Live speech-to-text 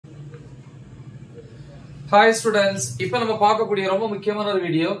Hi students, இப்போ நம்ம பார்க்கக்கூடிய ரொம்ப முக்கியமான ஒரு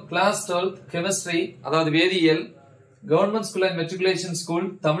வீடியோ class 12th chemistry அதாவது வேதியியல் government school and matriculation school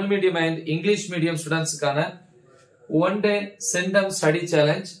Tamil medium and English medium studentsக்கான one day Centum study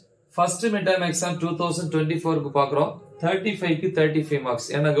challenge first midterm exam 2024 க்கு பார்க்கறோம் 35 க்கு 35 marks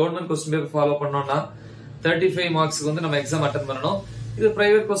ஏன்னா government question paper follow பண்ணோம்னா 35 marks க்கு வந்து நம்ம exam attend பண்ணனும் இது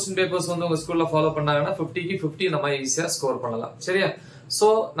private question papers வந்து உங்க ஸ்கூல்ல ஃபாலோ பண்ணாங்கன்னா 50 க்கு 50 நம்ம ஈஸியா ஸ்கோர் பண்ணலாம் சரியா So,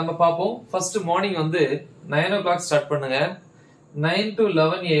 நம்ம பாப்போம் first morning வந்து 9 o'clock start பண்ணுங்க 9 to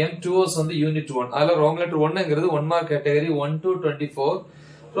 11 am 2 hours வந்து unit 1 அதுல wrong letter 1 ங்கிறது 1 mark category 1 to 24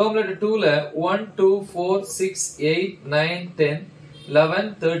 wrong letter 2 ல 1 2 4 6 8 9 10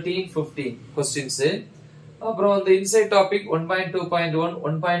 11 13 15 questions அப்புறம் வந்து inside topic 1.2.1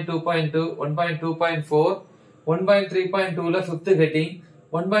 1.2.2 1.2.4 1.3.2 ல 5th heading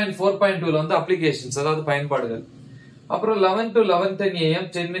 1.4.2 ல வந்து applications அதாவது பயன்பாடுகள் அப்புறம் 11 to 11:10 am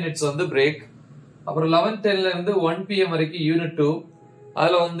 10 minutes வந்து break அப்புறம் 11:10 ல இருந்து 1 pm வரைக்கும் unit 2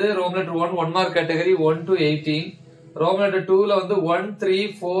 அதுல வந்து room letter 1 1 mark category 1 to 18 room letter 2 ல வந்து 1 3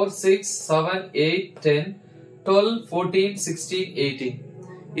 4 6 7 8 10 12 14 16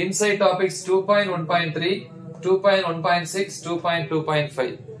 18 inside topics 2.1.3 2.1.6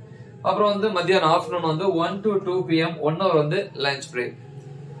 2.2.5 அப்புறம் வந்து மத்தியானம் afternoon வந்து 1 to 2 pm 1 hour வந்து lunch break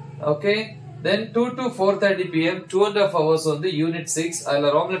okay Then 2 to 4:30 pm 2.5 hours on the unit 6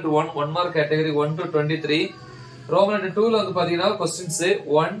 அதுல room letter 1 1 mark category 1 to 23 room letter 2 ல வந்து பாத்தீங்கன்னா questions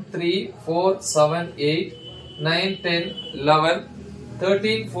 1 3 4 7 8 9 10 11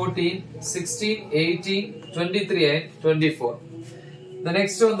 13 14 16 18 23 and 24 the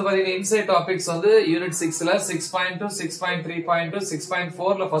next வந்து பாத்தீங்கன்னா inside topics வந்து unit 6 ல 6.2 6.3.2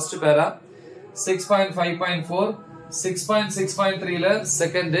 6.4 ல first para 6.5.4 6.6.3 ல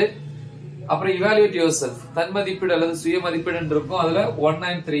second அப்புறம் evaluate yourself தன்மதிப்பீடு அல்லது சுய மதிப்பீடு இருக்கும் அதுல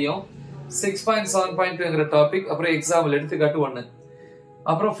 193 யும் 6.7.2 ங்கற டாபிக் அப்புறம் எக்ஸாம்பிள் எடுத்துக்காட்டு 1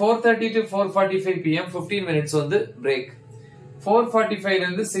 அப்புறம் 4:30 to 4:45 pm 15 minutes வந்து break 4:45 ல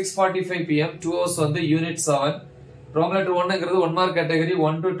இருந்து 6:45 pm 2 hours வந்து unit 7 room letter 1 ங்கிறது 1 mark category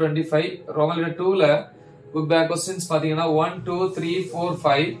 1 to 25 room letter 2 ல book back questions பாத்தீங்கன்னா 1 2 3 4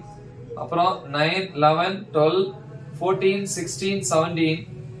 5 அப்புறம் 9 11 12 14 16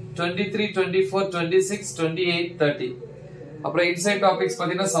 17 23, 24, 26, 28, 30. அப்புறம் inside topics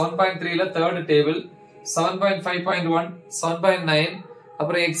பாத்தீங்கன்னா 7.3 ல third table, 7.5.1, 7.9,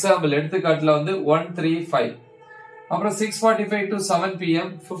 அப்புறம் example எடுத்துக்காட்டுல வந்து 135. அப்புறம் 6:45 to 7 pm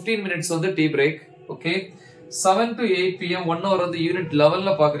 15 minutes வந்து tea break, okay? 7 to 8 pm 1 hour வந்து unit 11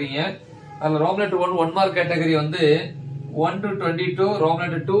 ல பாக்குறீங்க. அதுல room letter 1 1 mark category வந்து 1 to 22, room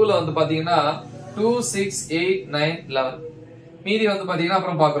letter 2 ல வந்து பாத்தீங்கன்னா 2 6 8 9 11. மீதி வந்து பாத்தீங்கன்னா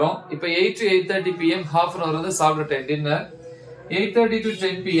அப்புறம் பாக்குறோம் இப்போ 8 to 8:30 pm half an hour வந்து சாப்பிட்ட time dinner 8:30 to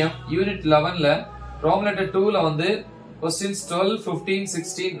 10 pm unit 11 ல room letter 2 ல வந்து questions 12 15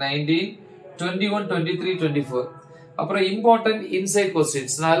 16 19 21 23 24 அப்புறம் இம்பார்ட்டன்ட் இன்சைட்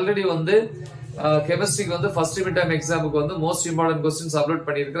क्वेश्चंस நான் ஆல்ரெடி வந்து கெமிஸ்ட்ரிக்கு வந்து ஃபர்ஸ்ட் மிட்டம் எக்ஸாமுக்கு வந்து மோஸ்ட் இம்பார்ட்டன்ட் क्वेश्चंस அப்லோட்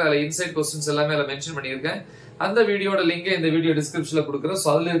பண்ணியிருக்கேன் அதுல இன்சைட் क्वेश्चंस எல்லாமே அதுல மென்ஷன் பண்ணியிருக்கேன் அந்த வீடியோட லிங்கை இந்த வீடியோ டிஸ்கிரிப்ஷன்ல கொடுக்குறேன் சோ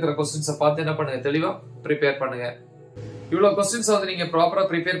அதுல இருக்கிற क्वेश्चंस பார்த்து என்ன பண்ணுங்க தெளிவா ப்ரிப்பேர் பண்ணுங்க இவ்வளவு क्वेश्चंस வந்து நீங்க ப்ராப்பரா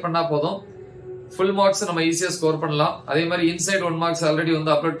ப்ரிப்பேர் பண்ணா போதும் ஃபுல் மார்க்ஸ் நம்ம ஈஸியா ஸ்கோர் பண்ணலாம் அதே மாதிரி இன்சைட் 1 மார்க்ஸ் ஆல்ரெடி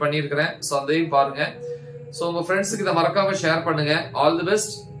வந்து அப்லோட் பண்ணியிருக்கேன் சோ அதையும் பாருங்க சோ உங்க ஃப்ரெண்ட்ஸ்க்கு இத மறக்காம ஷேர் பண்ணுங்க all the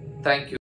best thank you